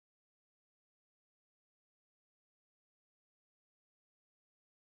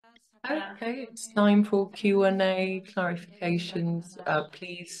Okay, it's time for Q&A clarifications.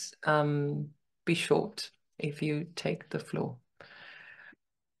 Please be short if you take the floor.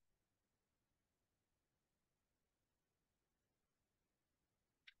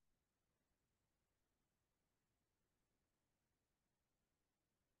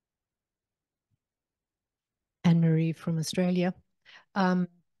 Anne-Marie from Australia.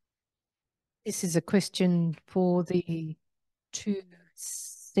 This is a question for the two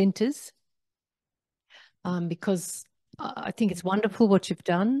centres, because I think it's wonderful what you've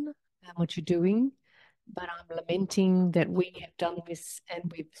done and what you're doing, but I'm lamenting that we have done this and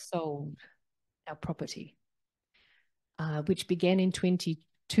we've sold our property, which began in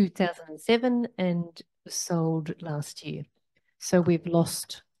 2007 and was sold last year. So we've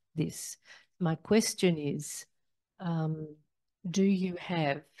lost this. My question is, do you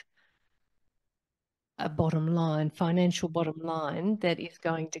have a bottom line, financial bottom line, that is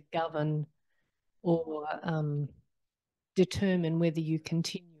going to govern or determine whether you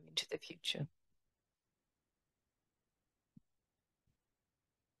continue into the future?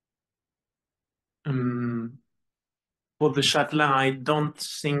 For the Châtelain, I don't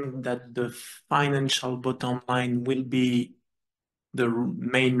think that the financial bottom line will be the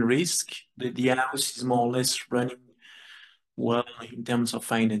main risk. The house is more or less running well in terms of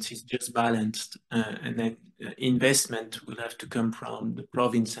finance. It's just balanced, and then investment will have to come from the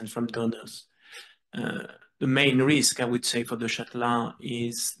province and from donors. The main risk, I would say, for the Châtelain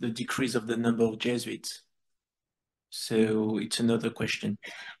is the decrease of the number of Jesuits. So it's another question,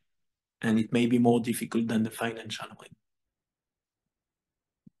 and it may be more difficult than the financial one.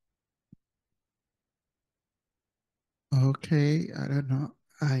 Okay, I don't know.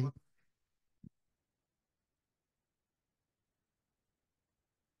 I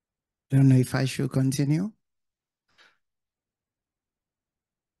don't know if I should continue.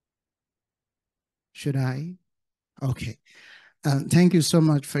 Should I? Okay. Thank you so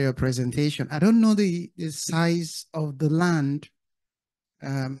much for your presentation. I don't know the size of the land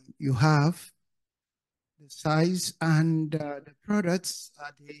you have, the size, and the products.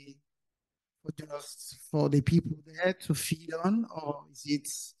 Are they just for the people there to feed on, or is it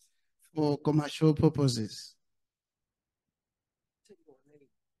for commercial purposes?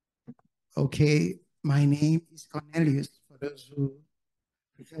 Okay, my name is Cornelius, for those who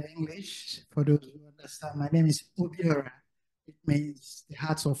prefer English. For those who understand, my name is Obiora. It means the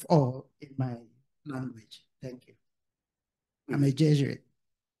hearts of all in my language. Thank you. I'm a Jesuit.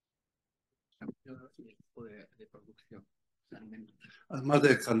 Además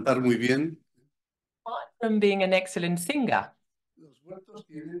de cantar muy bien, Apart from being an excellent singer,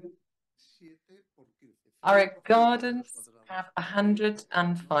 our gardens have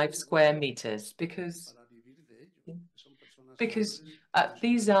 105 square meters because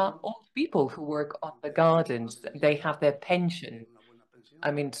these are old people who work on the gardens. They have their pension. I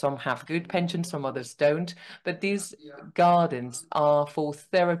mean, some have good pensions, some others don't. But these gardens are for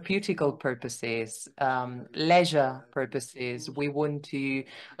therapeutical purposes, leisure purposes. We want to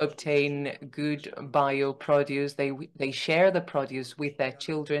obtain good bio produce. They share the produce with their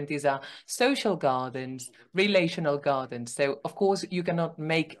children. These are social gardens, relational gardens. So, of course, you cannot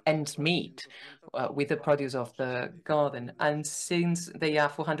make ends meet with the produce of the garden. And since they are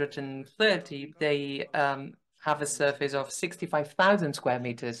 430, they have a surface of 65,000 square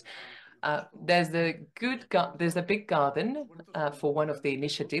meters. There's a big garden for one of the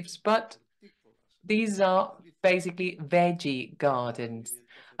initiatives, but these are basically veggie gardens.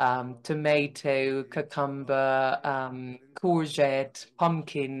 Tomato, cucumber, courgette,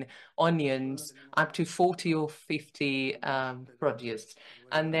 pumpkin, onions, up to 40 or 50 produce.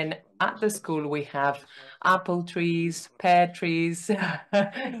 And then at the school, we have apple trees, pear trees,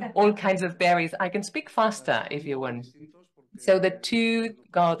 all kinds of berries. I can speak faster if you want. So the two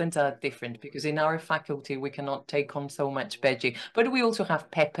gardens are different because in our faculty, we cannot take on so much veggie, but we also have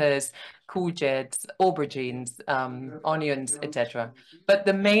peppers, courgettes, aubergines, onions, etc. But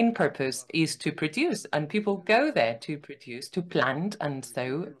the main purpose is to produce, and people go there to produce, to plant and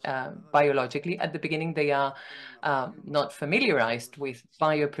sow biologically. At the beginning, they are not familiarized with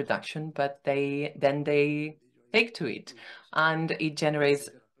bioproduction, but then they take to it, and it generates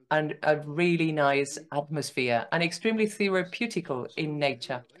a really nice atmosphere and extremely therapeutical in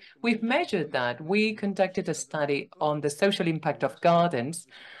nature. We've measured that. We conducted a study on the social impact of gardens,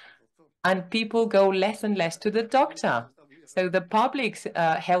 and people go less and less to the doctor. So the public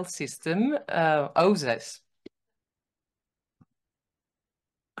health system owes us.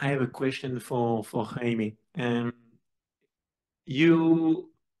 I have a question for Jaime.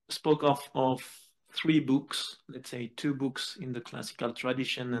 You spoke of 3 books, let's say 2 books in the classical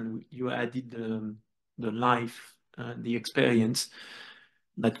tradition, and you added the life, the experience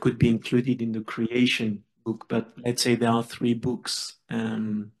that could be included in the creation book. But let's say there are 3 books.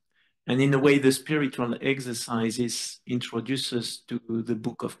 And in a way, the spiritual exercises introduce us to the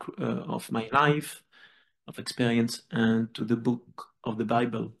book of my life, of experience, and to the book of the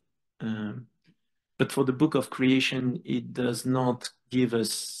Bible. But for the book of creation, it does not give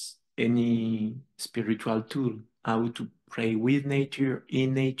us any spiritual tool, how to pray with nature,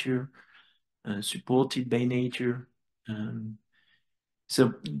 in nature, supported by nature.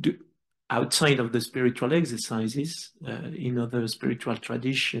 So outside of the spiritual exercises, in other spiritual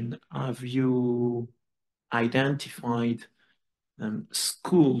tradition, have you identified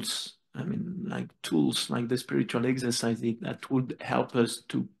schools, I mean, like tools, like the spiritual exercises that would help us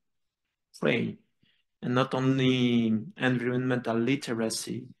to pray, and not only environmental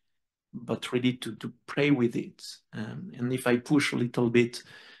literacy, but really to pray with it. And if I push a little bit,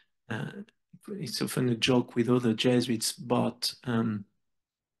 it's often a joke with other Jesuits, but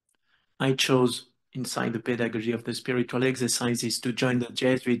I chose inside the pedagogy of the spiritual exercises to join the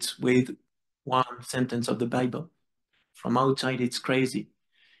Jesuits with 1 sentence of the Bible. From outside, it's crazy.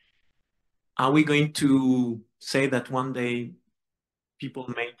 Are we going to say that one day people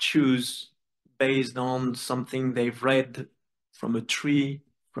may choose based on something they've read from a tree,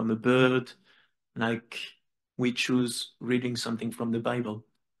 from a bird, like we choose reading something from the Bible?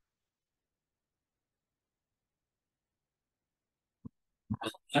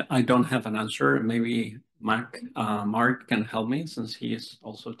 I don't have an answer. Maybe Mark can help me, since he is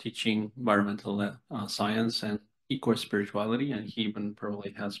also teaching environmental science and eco-spirituality, and he even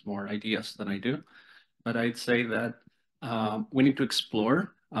probably has more ideas than I do. But I'd say that we need to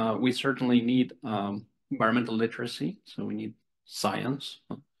explore. We certainly need environmental literacy, so we need science,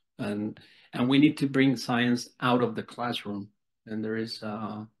 and we need to bring science out of the classroom. And there is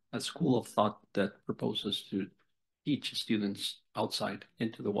a school of thought that proposes to teach students outside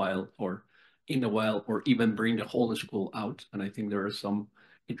into the wild, or in the wild, or even bring the whole school out. And I think there are some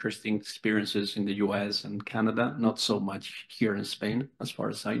interesting experiences in the US and Canada, not so much here in Spain, as far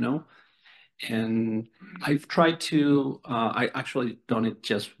as I know. And I've tried to, I actually done it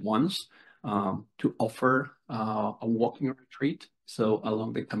just once, to offer a walking retreat. So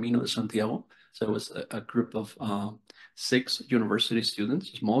along the Camino de Santiago. So it was a group of 6 university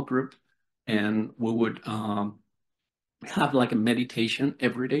students, a small group, and we would have like a meditation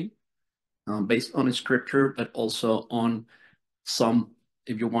every day, based on a scripture, but also on some,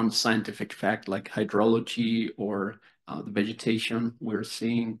 if you want, scientific fact, like hydrology or the vegetation we're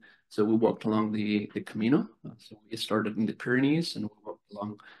seeing. So we walked along the Camino. So we started in the Pyrenees and we walked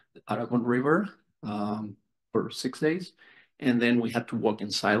along the Aragon River for 6 days. And then we had to walk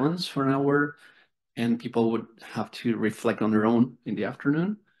in silence for an hour, and people would have to reflect on their own in the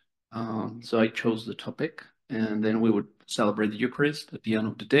afternoon. So I chose the topic, and then we would celebrate the Eucharist at the end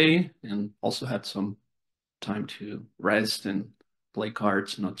of the day, and also had some time to rest and play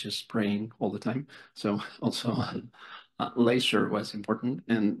cards, not just praying all the time. So also leisure was important.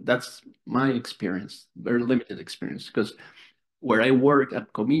 And that's my experience, very limited experience, because where I work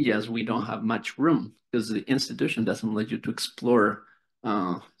at Comillas, we don't have much room because the institution doesn't let you to explore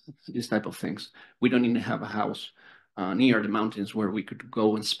these type of things. We don't even have a house near the mountains where we could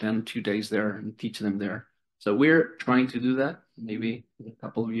go and spend 2 days there and teach them there. So we're trying to do that maybe in a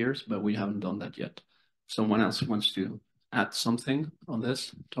couple of years, but we haven't done that yet. Someone else wants to add something on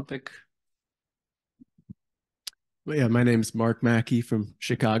this topic? Well, yeah, my name's Mark Mackey from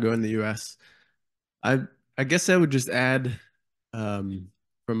Chicago in the US. I guess I would just add, from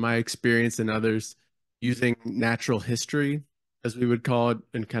my experience and others, using natural history, as we would call it,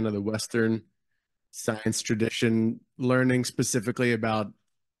 in kind of the Western science tradition, learning specifically about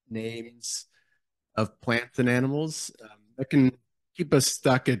names of plants and animals. That can keep us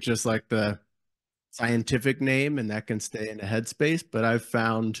stuck at just like the scientific name, and that can stay in a headspace. But I've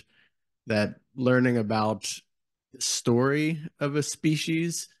found that learning about the story of a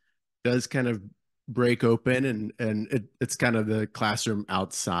species does kind of break open, and it's kind of the classroom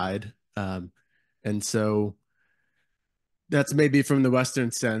outside. And so that's maybe from the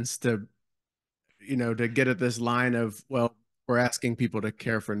Western sense to, to get at this line of, well, we're asking people to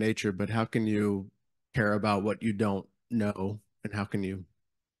care for nature, but how can you care about what you don't know? And how can you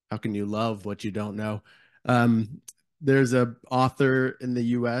love what you don't know? There's an author in the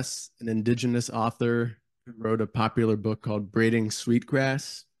US, an indigenous author, who wrote a popular book called Braiding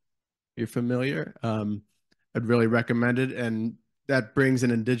Sweetgrass. You're familiar? I'd really recommend it. And that brings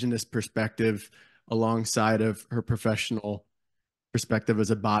an indigenous perspective alongside of her professional perspective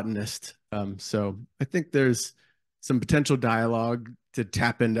as a botanist. So I think there's some potential dialogue to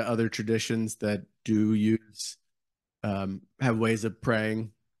tap into other traditions that do use, have ways of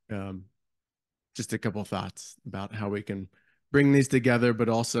praying. Just a couple thoughts about how we can bring these together, but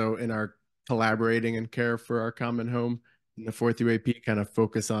also in our collaborating and care for our common home in the fourth UAP, kind of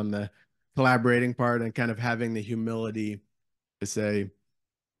focus on the collaborating part and kind of having the humility to say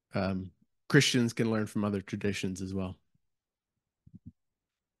Christians can learn from other traditions as well.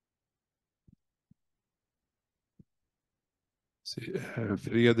 Sí,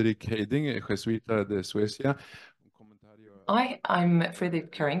 Fredrik Heiding, jesuita de Suecia. I'm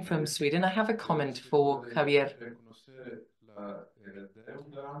Fredrik Kering from Sweden. I have a comment for Javier.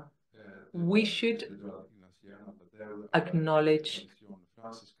 We should acknowledge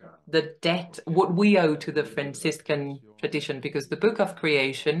the debt, what we owe to the Franciscan tradition, because the book of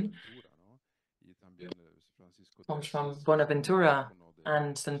creation comes from Bonaventura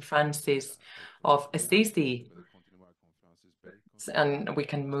and St. Francis of Assisi. And we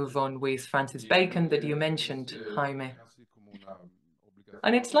can move on with Francis Bacon that you mentioned, Jaime.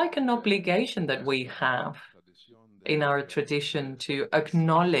 And it's like an obligation that we have in our tradition to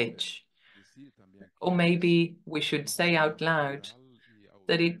acknowledge, or maybe we should say out loud,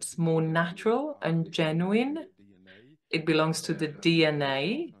 that it's more natural and genuine. It belongs to the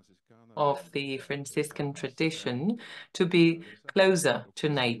DNA of the Franciscan tradition to be closer to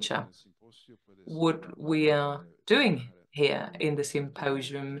nature. What we are doing here in the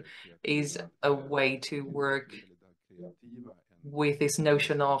symposium is a way to work with this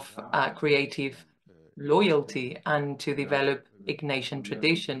notion of creative loyalty and to develop Ignatian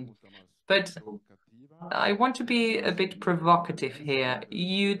tradition. But I want to be a bit provocative here.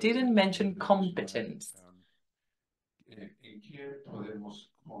 You didn't mention competence.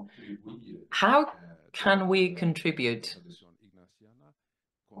 How can we contribute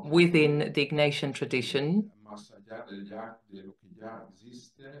within the Ignatian tradition?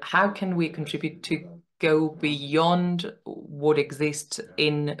 How can we contribute to go beyond what exists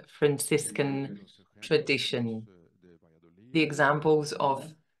in Franciscan tradition? The examples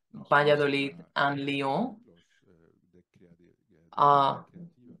of Valladolid and Lyon are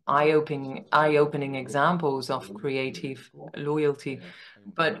eye-opening examples of creative loyalty.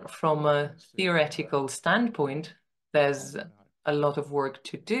 But from a theoretical standpoint, there's a lot of work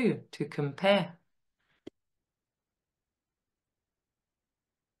to do to compare.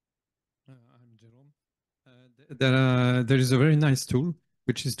 I'm Jerome. There is a very nice tool,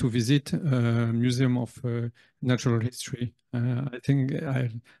 which is to visit a museum of natural history. I think I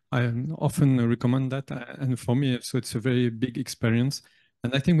often recommend that, and for me, so it's a very big experience.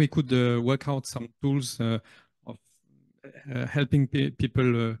 And I think we could work out some tools of helping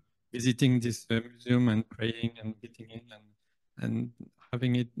people visiting this museum and praying and getting in and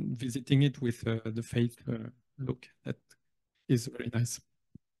having it, visiting it with the faith look. That is very nice.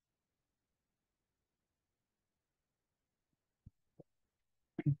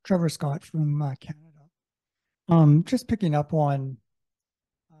 Trevor Scott from Canada. Just picking up on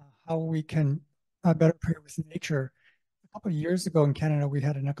how we can better pray with nature. A couple of years ago in Canada, we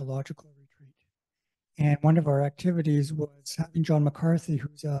had an ecological retreat. And one of our activities was having John McCarthy,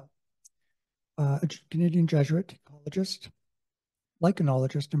 who's a Canadian Jesuit ecologist,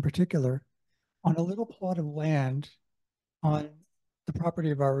 lichenologist in particular, on a little plot of land on the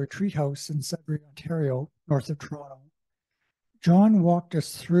property of our retreat house in Sudbury, Ontario, north of Toronto. John walked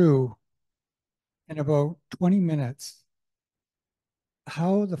us through in about 20 minutes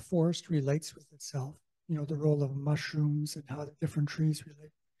how the forest relates with itself, you know, the role of mushrooms and how the different trees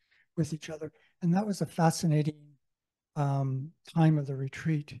relate with each other. And that was a fascinating time of the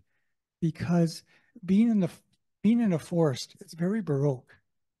retreat, because being in a forest, it's very Baroque.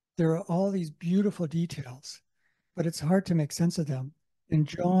 There are all these beautiful details, but it's hard to make sense of them. And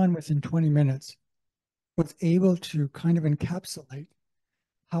John, within 20 minutes, was able to kind of encapsulate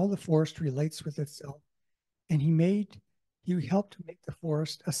how the forest relates with itself. And he helped make the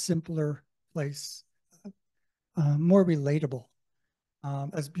forest a simpler place, more relatable,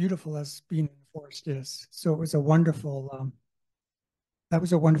 as beautiful as being in the forest is. So it was a wonderful, that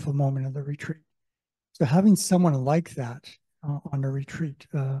was a wonderful moment of the retreat. So having someone like that on a retreat,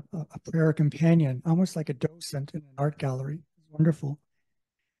 a prayer companion, almost like a docent in an art gallery, is wonderful.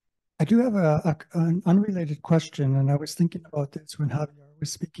 I do have an unrelated question, and I was thinking about this when Javier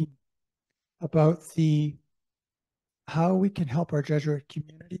was speaking about how we can help our Jesuit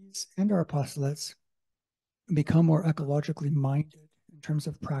communities and our apostolates become more ecologically minded in terms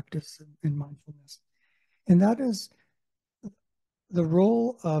of practice and mindfulness. And that is the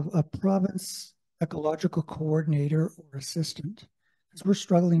role of a province ecological coordinator or assistant because we're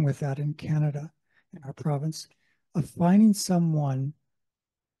struggling with that in Canada, in our province, of finding someone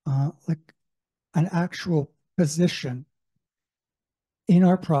like an actual position in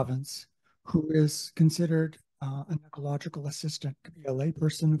our province who is considered an ecological assistant. Could be a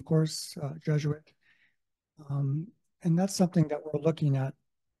layperson, of course, Jesuit. And that's something that we're looking at.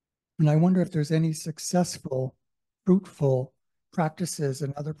 And I wonder if there's any successful, fruitful practices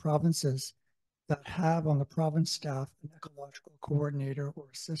in other provinces that have on the province staff an ecological coordinator or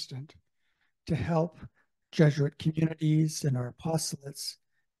assistant to help Jesuit communities and our apostolates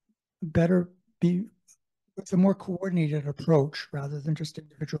better be with a more coordinated approach rather than just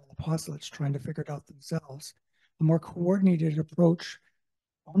individual apostolates trying to figure it out themselves, a more coordinated approach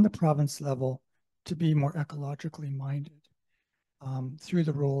on the province level to be more ecologically minded through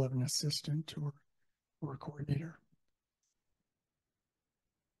the role of an assistant or a coordinator.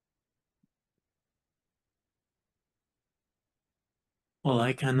 Well,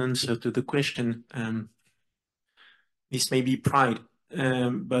 I can answer to the question. This may be pride,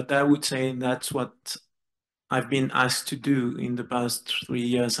 but I would say that's what I've been asked to do in the past 3.5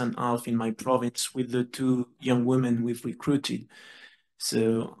 years in my province with the 2 young women we've recruited.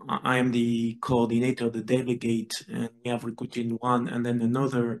 So I am the coordinator, the delegate, and we have recruited one and then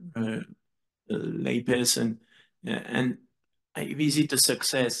another layperson. And is it a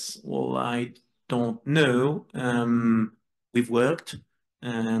success? Well, I don't know. We've worked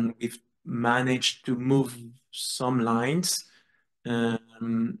and we've managed to move some lines.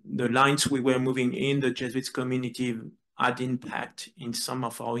 The lines we were moving in the Jesuit community had impact in some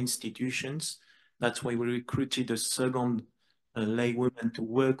of our institutions. That's why we recruited a second lay woman to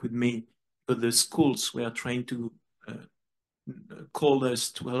work with me, but the schools were trying to call us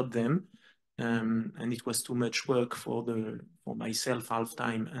to help them. And it was too much work for myself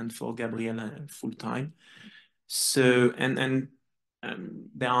half-time and for Gabriela full-time. So,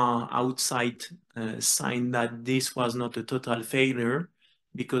 there are outside signs that this was not a total failure,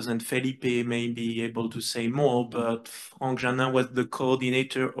 because, and Felipe may be able to say more, but Franck Janin was the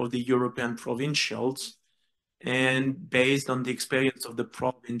coordinator of the European provincials, and based on the experience of the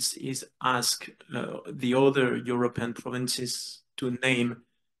province, is asked the other European provinces to name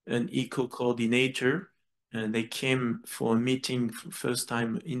an eco coordinator. And they came for a meeting, first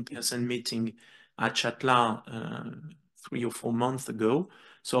time in-person meeting at Châtelain 3 or 4 months ago.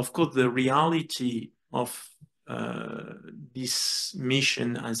 So of course, the reality of this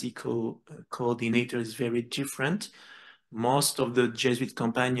mission as eco coordinator is very different. Most of the Jesuit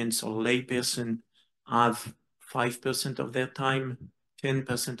companions or layperson have 5% of their time,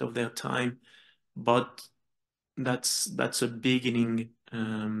 10% of their time, but that's a beginning,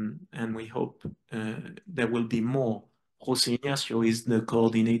 and we hope there will be more. José Ignacio is the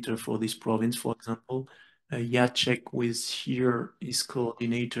coordinator for this province, for example. Jacek, who is here, is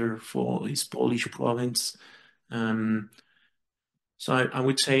coordinator for his Polish province. So I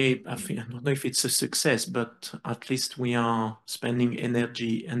would say, I don't know if it's a success, but at least we are spending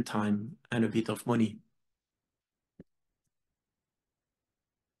energy and time and a bit of money.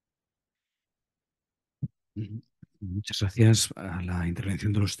 Muchas gracias a la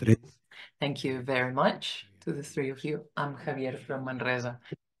intervención de los tres. Thank you very much to the 3 of you. I'm Javier from Manresa.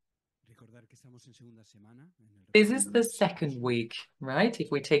 This is the second week, right?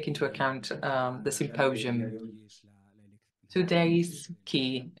 If we take into account the symposium. Today's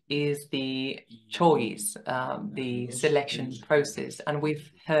key is the choice, the selection process, and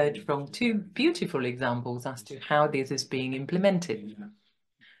we've heard from 2 beautiful examples as to how this is being implemented.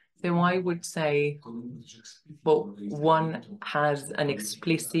 So I would say, well, one has an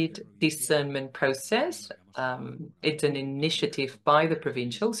explicit discernment process. It's an initiative by the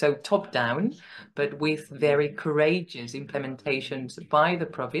provincial, so top down, but with very courageous implementations by the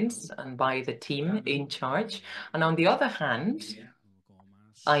province and by the team in charge. And on the other hand,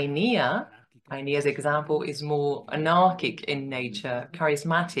 INEA's example is more anarchic in nature,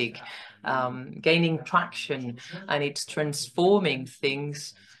 charismatic, gaining traction, and it's transforming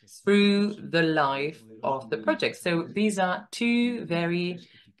things through the life of the project. So these are 2 very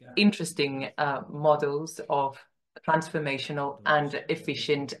interesting models of transformational and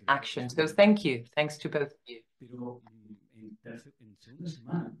efficient action. So thank you. Thanks to both of you.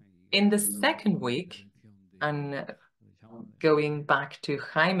 In the second week, and going back to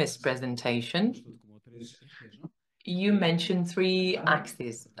Jaime's presentation, you mentioned 3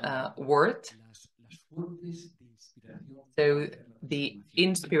 axes, worth. So the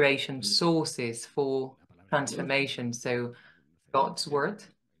inspiration sources for transformation. So God's word,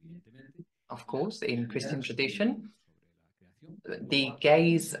 of course, in Christian tradition, the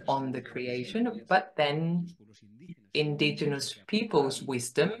gaze on the creation, but then indigenous people's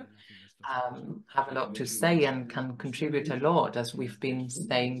wisdom have a lot to say and can contribute a lot, as we've been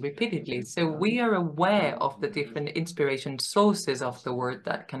saying repeatedly. So we are aware of the different inspiration sources of the word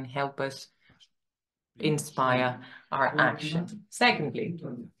that can help us inspire our action. Secondly,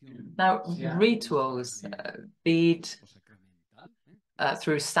 now rituals, be it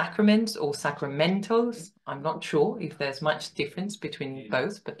through sacraments or sacramentals. I'm not sure if there's much difference between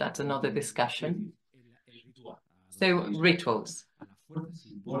both, but that's another discussion. So rituals,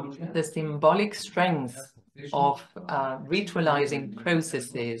 the symbolic strength of ritualizing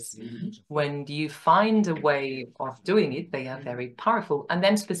processes. When you find a way of doing it, they are very powerful. And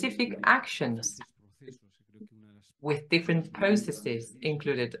then specific actions with different processes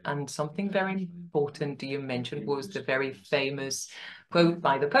included. And something very important you mentioned was the very famous quote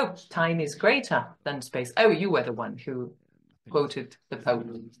by the Pope, "Time is greater than space." Oh, you were the one who quoted the Pope,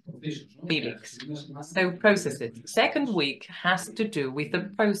 Felix. So processes. Second week has to do with the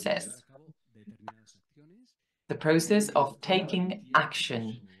process of taking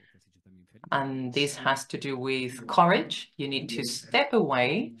action. And this has to do with courage. You need to step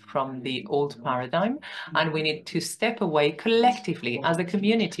away from the old paradigm, and we need to step away collectively as a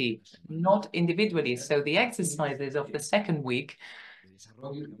community, not individually. So the exercises of the second week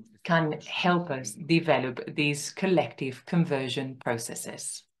can help us develop these collective conversion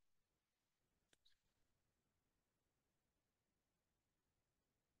processes.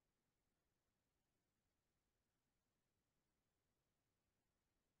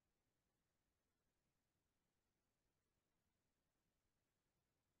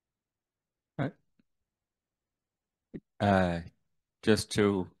 Just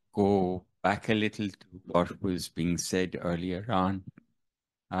to go back a little to what was being said earlier on,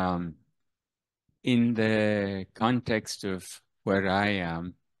 in the context of where I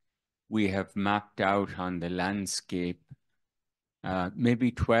am, we have mapped out on the landscape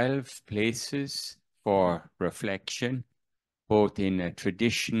maybe 12 places for reflection, both in a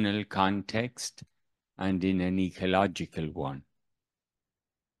traditional context and in an ecological one.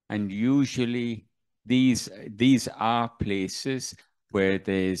 And usually these are places where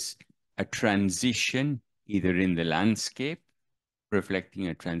there's a transition, either in the landscape, reflecting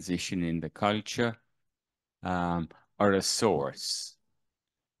a transition in the culture, or a source.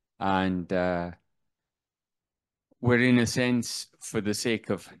 And we're, in a sense, for the sake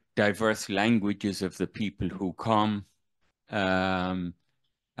of diverse languages of the people who come,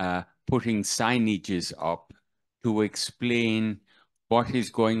 putting signages up to explain what is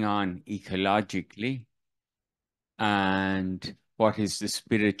going on ecologically and what is the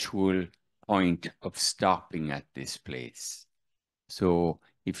spiritual point of stopping at this place. So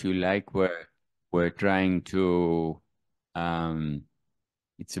if you like, we're trying to,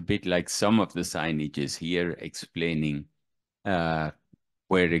 it's a bit like some of the signages here explaining where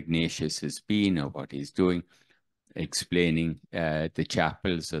Ignatius has been or what he's doing, explaining the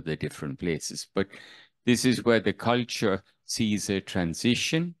chapels or the different places. But this is where the culture sees a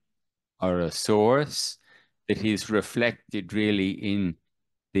transition or a source that is reflected really in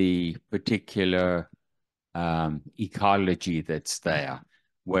the particular ecology that's there,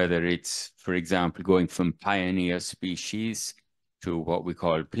 whether it's, for example, going from pioneer species to what we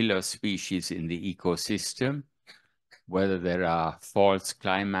call pillar species in the ecosystem, whether there are false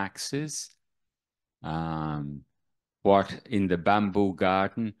climaxes, what in the bamboo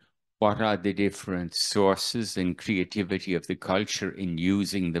garden, what are the different sources and creativity of the culture in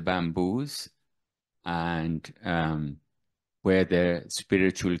using the bamboos, and where the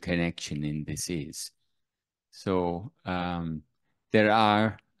spiritual connection in this is. So there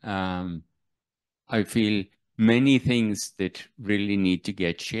are, I feel, many things that really need to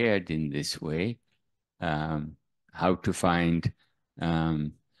get shared in this way. How to find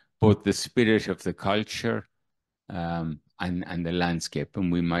both the spirit of the culture and the landscape.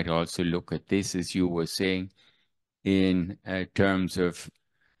 And we might also look at this, as you were saying, in terms of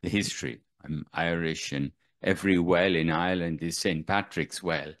the history. I'm Irish, and every well in Ireland is St. Patrick's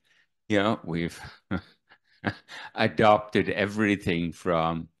Well. You know, we've adopted everything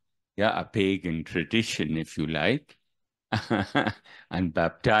from, a pagan tradition, if you like, and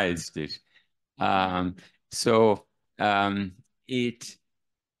baptized it.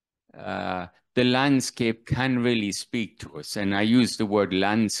 The landscape can really speak to us. And I use the word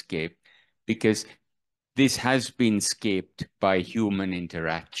landscape because this has been scaped by human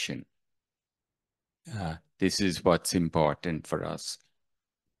interaction. This is what's important for us.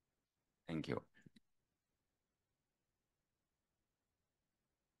 Thank you.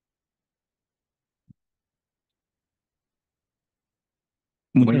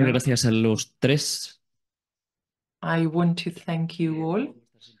 Muchas gracias a los tres. I want to thank you all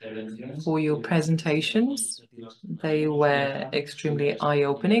for your presentations. They were extremely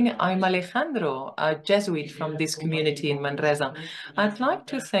eye-opening. I'm Alejandro, a Jesuit from this community in Manresa. I'd like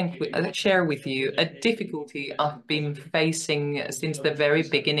to share with you a difficulty I've been facing since the very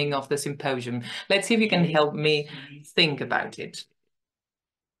beginning of the symposium. Let's see if you can help me think about it.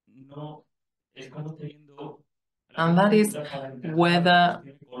 And that is whether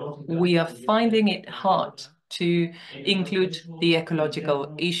we are finding it hard to include the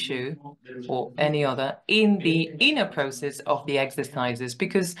ecological issue or any other in the inner process of the exercises,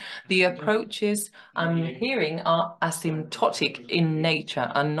 because the approaches I'm hearing are asymptotic in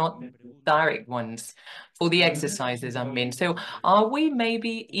nature and not direct ones for the exercises, I mean. So are we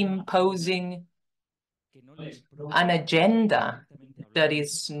maybe imposing an agenda that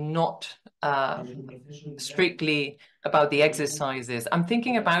is not strictly about the exercises? I'm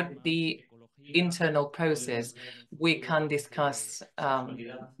thinking about the internal process. We can discuss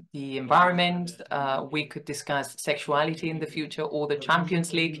the environment, we could discuss sexuality in the future, or the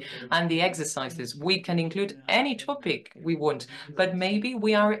Champions League, and the exercises. We can include any topic we want, but maybe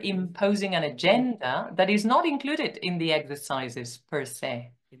we are imposing an agenda that is not included in the exercises per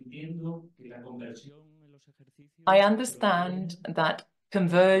se. I understand that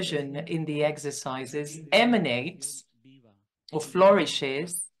conversion in the exercises emanates or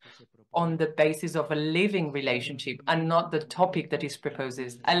flourishes on the basis of a living relationship and not the topic that is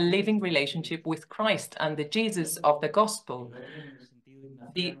proposed, a living relationship with Christ and the Jesus of the gospel.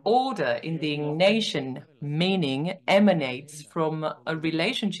 The order in the Ignatian meaning emanates from a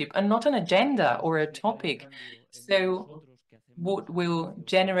relationship and not an agenda or a topic. So what will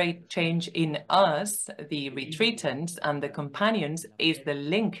generate change in us, the retreatants and the companions, is the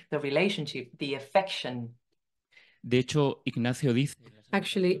link, the relationship, the affection. De hecho, Ignacio dice.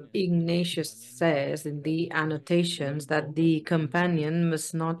 Actually, Ignatius says in the annotations that the companion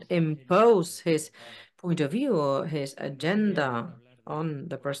must not impose his point of view or his agenda on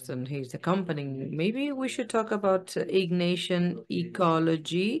the person he's accompanying. Maybe we should talk about Ignatian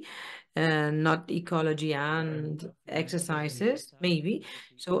ecology, not ecology and exercises, maybe.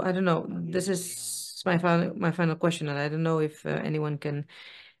 So I don't know. This is my final question, and I don't know if anyone can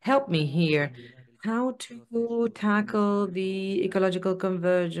help me here. How to tackle the ecological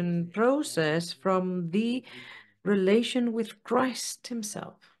conversion process from the relation with Christ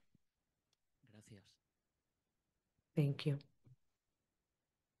himself. Thank you.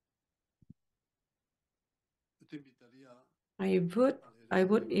 I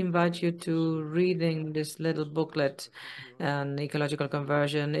would invite you to reading this little booklet on ecological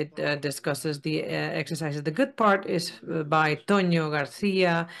conversion. It discusses the exercises. The good part is by Toño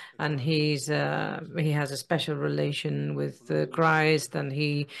Garcia, and he has a special relation with Christ, and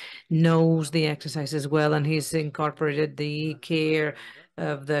he knows the exercises well, and he's incorporated the care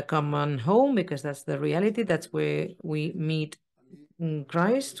of the common home, because that's the reality. That's where we meet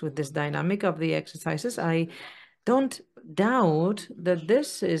Christ with this dynamic of the exercises. I don't doubt that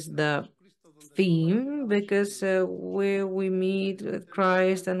this is the theme, because where we meet with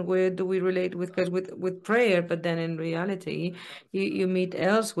Christ and where do we relate with Christ with prayer, but then in reality you meet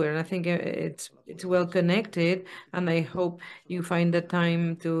elsewhere, and I think it's well connected, and I hope you find the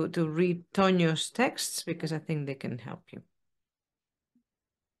time to read Toño's texts, because I think they can help you.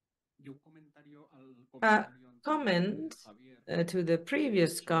 Comment to the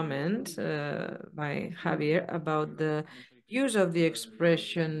previous comment by Javier about the use of the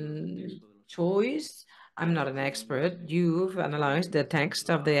expression choice. I'm not an expert. You've analyzed the text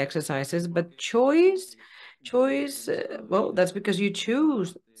of the exercises, but choice, well, that's because you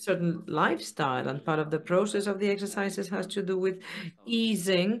choose certain lifestyle, and part of the process of the exercises has to do with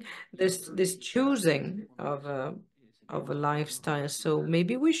easing this choosing of a lifestyle. So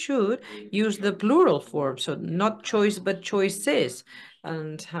maybe we should use the plural form, so not choice but choices,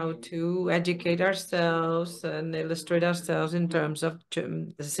 and how to educate ourselves and illustrate ourselves in terms of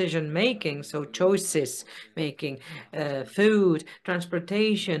decision making. So choices making, food,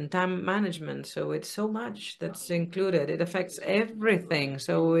 transportation, time management. So it's so much that's included. It affects everything.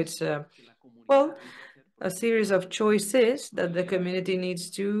 So it's well, a series of choices that the community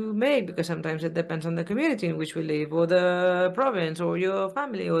needs to make, because sometimes it depends on the community in which we live, or the province, or your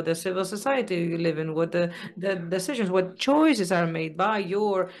family, or the civil society you live in, what the decisions, what choices are made by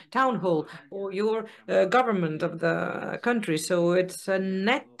your town hall or your government of the country. So it's a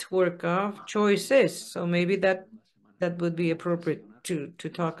network of choices. So maybe that would be appropriate to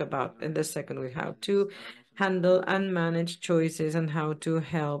talk about in the second week, how to handle and manage choices and how to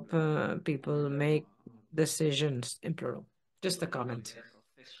help people make decisions in plural. Just a comment.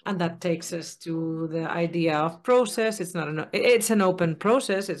 And that takes us to the idea of process. It's an open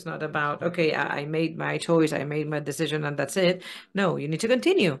process. It's not about, okay, I made my choice, I made my decision, and that's it. No, you need to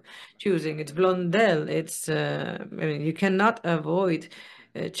continue choosing. It's Blondel. I mean, you cannot avoid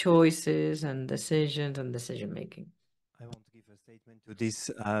choices and decisions and decision making. I want to give a statement to this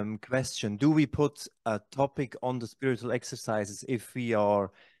question. Do we put a topic on the spiritual exercises if we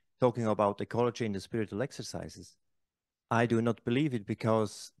are talking about ecology in the spiritual exercises? I do not believe it,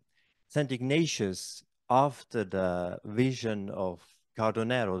 because St. Ignatius, after the vision of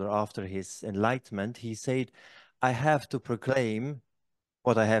Cardonero, or after his enlightenment, he said, I have to proclaim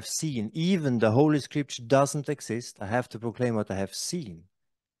what I have seen. Even the Holy Scripture doesn't exist. I have to proclaim what I have seen.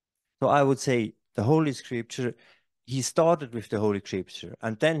 So I would say the Holy Scripture, he started with the Holy Scripture,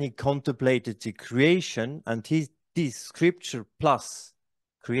 and then he contemplated the creation, and this Scripture plus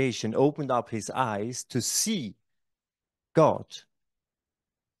creation opened up his eyes to see God.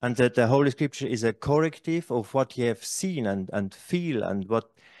 And that the Holy Scripture is a corrective of what you have seen and feel, and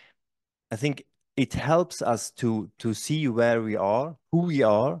what I think it helps us to see where we are, who we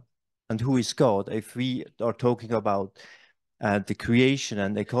are, and who is God. If we are talking about the creation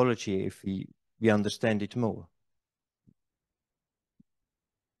and ecology, if we understand it more.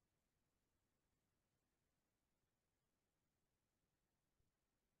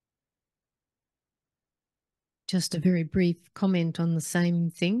 Just a very brief comment on the same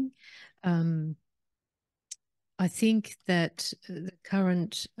thing. I think that the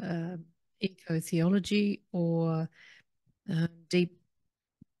current eco-theology or deep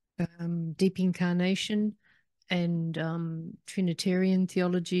incarnation and Trinitarian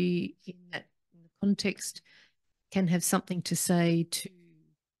theology in the context can have something to say to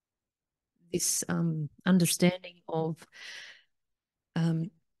this understanding of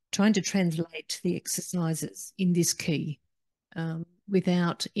trying to translate the exercises in this key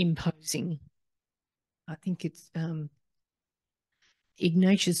without imposing. I think it's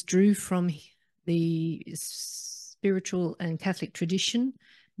Ignatius drew from the spiritual and Catholic tradition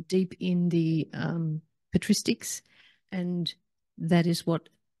deep in the patristics, and that is what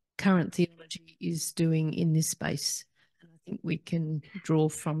current theology is doing in this space. And I think we can draw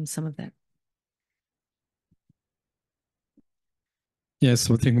from some of that. Yes,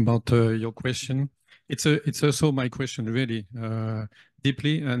 something about your question. It's also my question really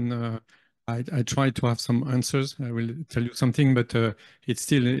deeply, and I try to have some answers. I will tell you something, but it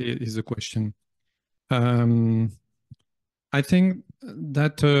still is a question. I think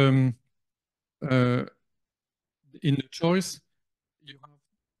that in the choice, you have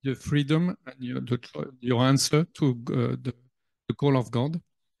the freedom and your answer to the call of God,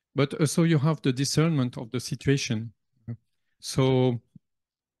 but also you have the discernment of the situation. So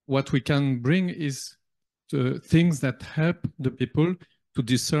what we can bring is the things that help the people to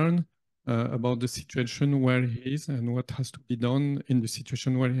discern about the situation where he is and what has to be done in the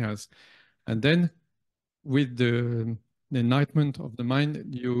situation where he has. And then with the enlightenment of the mind,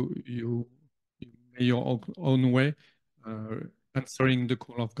 you may your own way answering the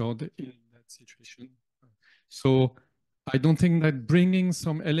call of God in that situation. So I don't think that bringing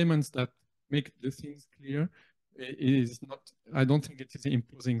some elements that make the things clear is not, I don't think it is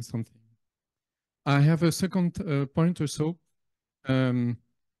imposing something. I have a second point or so.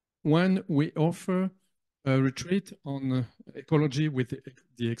 When we offer a retreat on ecology with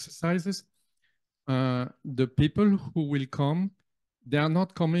the exercises, the people who will come, they are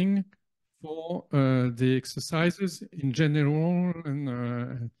not coming for the exercises in general,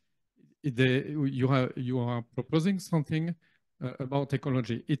 and you are proposing something about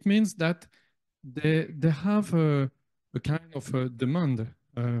ecology. It means that they have a kind of a demand.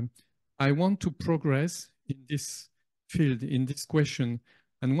 I want to progress in this field, in this question,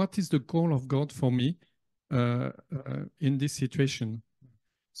 and what is the call of God for me in this situation?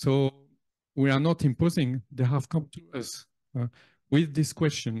 So we are not imposing, they have come to us with this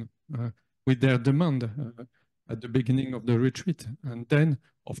question, with their demand at the beginning of the retreat. And then,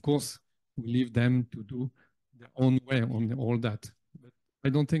 of course, we leave them to do their own way on all that. But I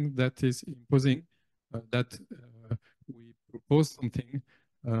don't think that is imposing that we propose something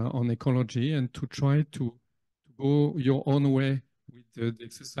on ecology and to try to go your own way with the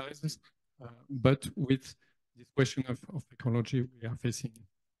exercises, but with this question of ecology we are facing.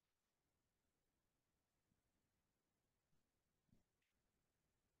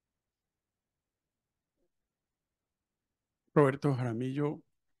 Roberto Jaramillo.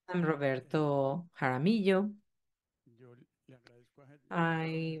 I'm Roberto Jaramillo.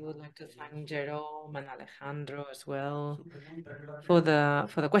 I would like to thank Jerome and Alejandro as well for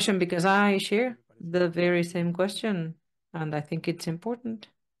the question, because I share the very same question And I think it's important.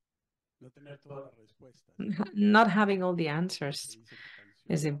 Not having all the answers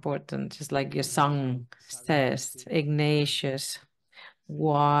is important, just like your song says, Ignatius,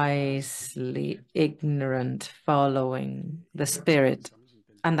 wisely ignorant, following the Spirit.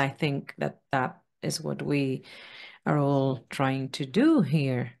 And I think that that is what we are all trying to do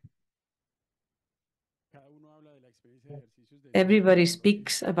here. Everybody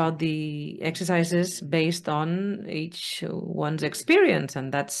speaks about the exercises based on each one's experience,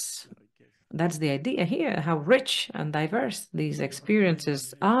 and that's the idea here, how rich and diverse these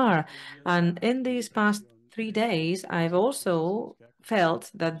experiences are. And in these past 3 days, I've also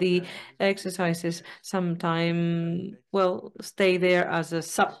felt that the exercises sometimes, well, stay there as a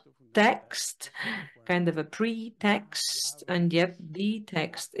subtext, kind of a pretext, and yet the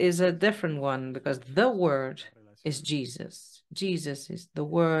text is a different one because the word is Jesus. Jesus is the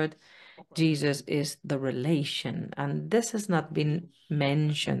word. Jesus is the relation, and this has not been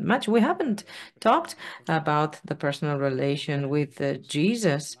mentioned much. We haven't talked about the personal relation with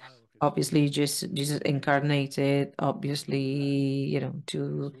Jesus. Obviously, Jesus incarnated, obviously,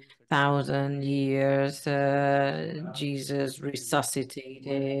 2,000 years, Jesus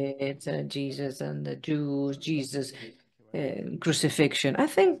resuscitated, Jesus and the Jews, Jesus crucifixion. I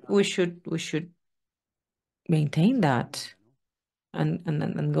think we should maintain that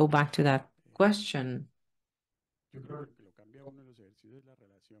and go back to that question.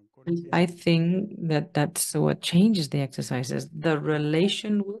 I think that that's what changes the exercises, the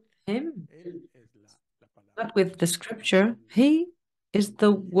relation with him, not with the scripture. He is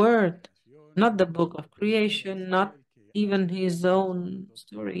the word, not the book of creation, not even his own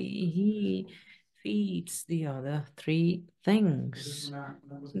story. He feeds the other 3 things.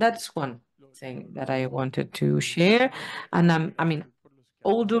 That's one thing that I wanted to share. And I mean,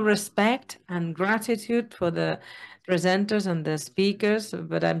 all due respect and gratitude for the presenters and the speakers,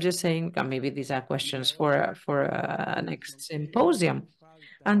 but I'm just saying maybe these are questions for a next symposium.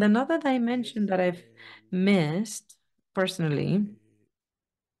 And another dimension that I've missed personally,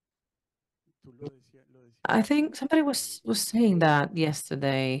 I think somebody was saying that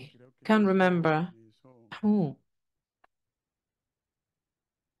yesterday. Can't remember who.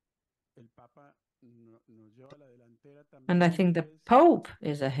 And I think the Pope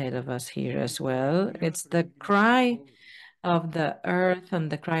is ahead of us here as well. It's the cry of the earth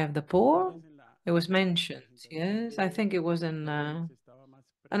and the cry of the poor. It was mentioned, yes. I think it was in,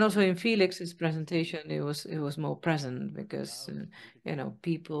 and also in Felix's presentation, it was more present because,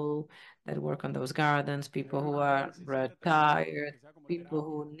 people that work on those gardens, people who are retired, people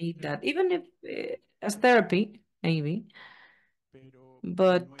who need that, even if as therapy, maybe.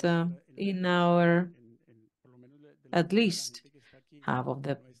 But in our, at least half of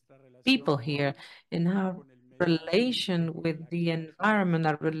the people here, in our relation with the environment,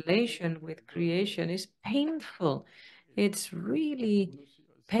 our relation with creation is painful. It's really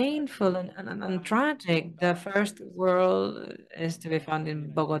painful and tragic. The first world is to be found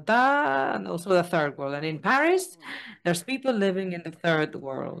in Bogota and also the third world. And in Paris, there's people living in the third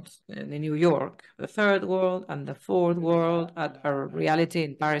world. And in New York, the third world and the fourth world are reality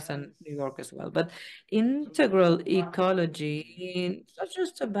in Paris and New York as well. But integral ecology, it's not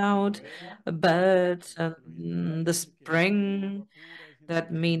just about birds and the spring.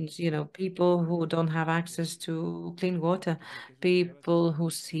 That means, people who don't have access to clean water, people who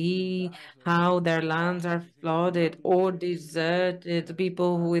see how their lands are flooded or deserted,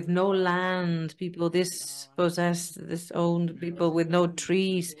 people with no land, people dispossessed, disowned, people with no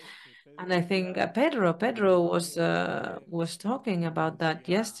trees. And I think Pedro was talking about that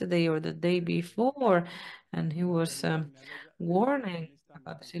yesterday or the day before, and he was warning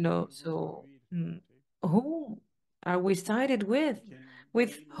about this, so who are we sided with?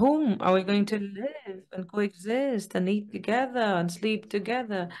 With whom are we going to live and coexist and eat together and sleep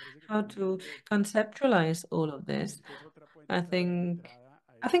together? How to conceptualize all of this? I think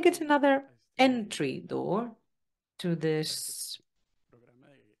it's another entry door to this,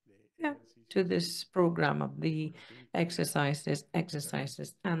 to this program of the exercises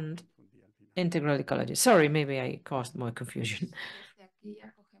and integral ecology. Sorry, maybe I caused more confusion.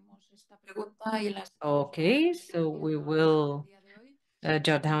 Okay, so we will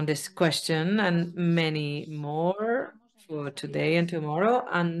jot down this question and many more for today and tomorrow.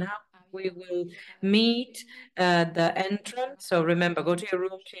 And now we will meet the entrance. So remember, go to your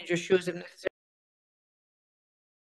room, change your shoes if necessary.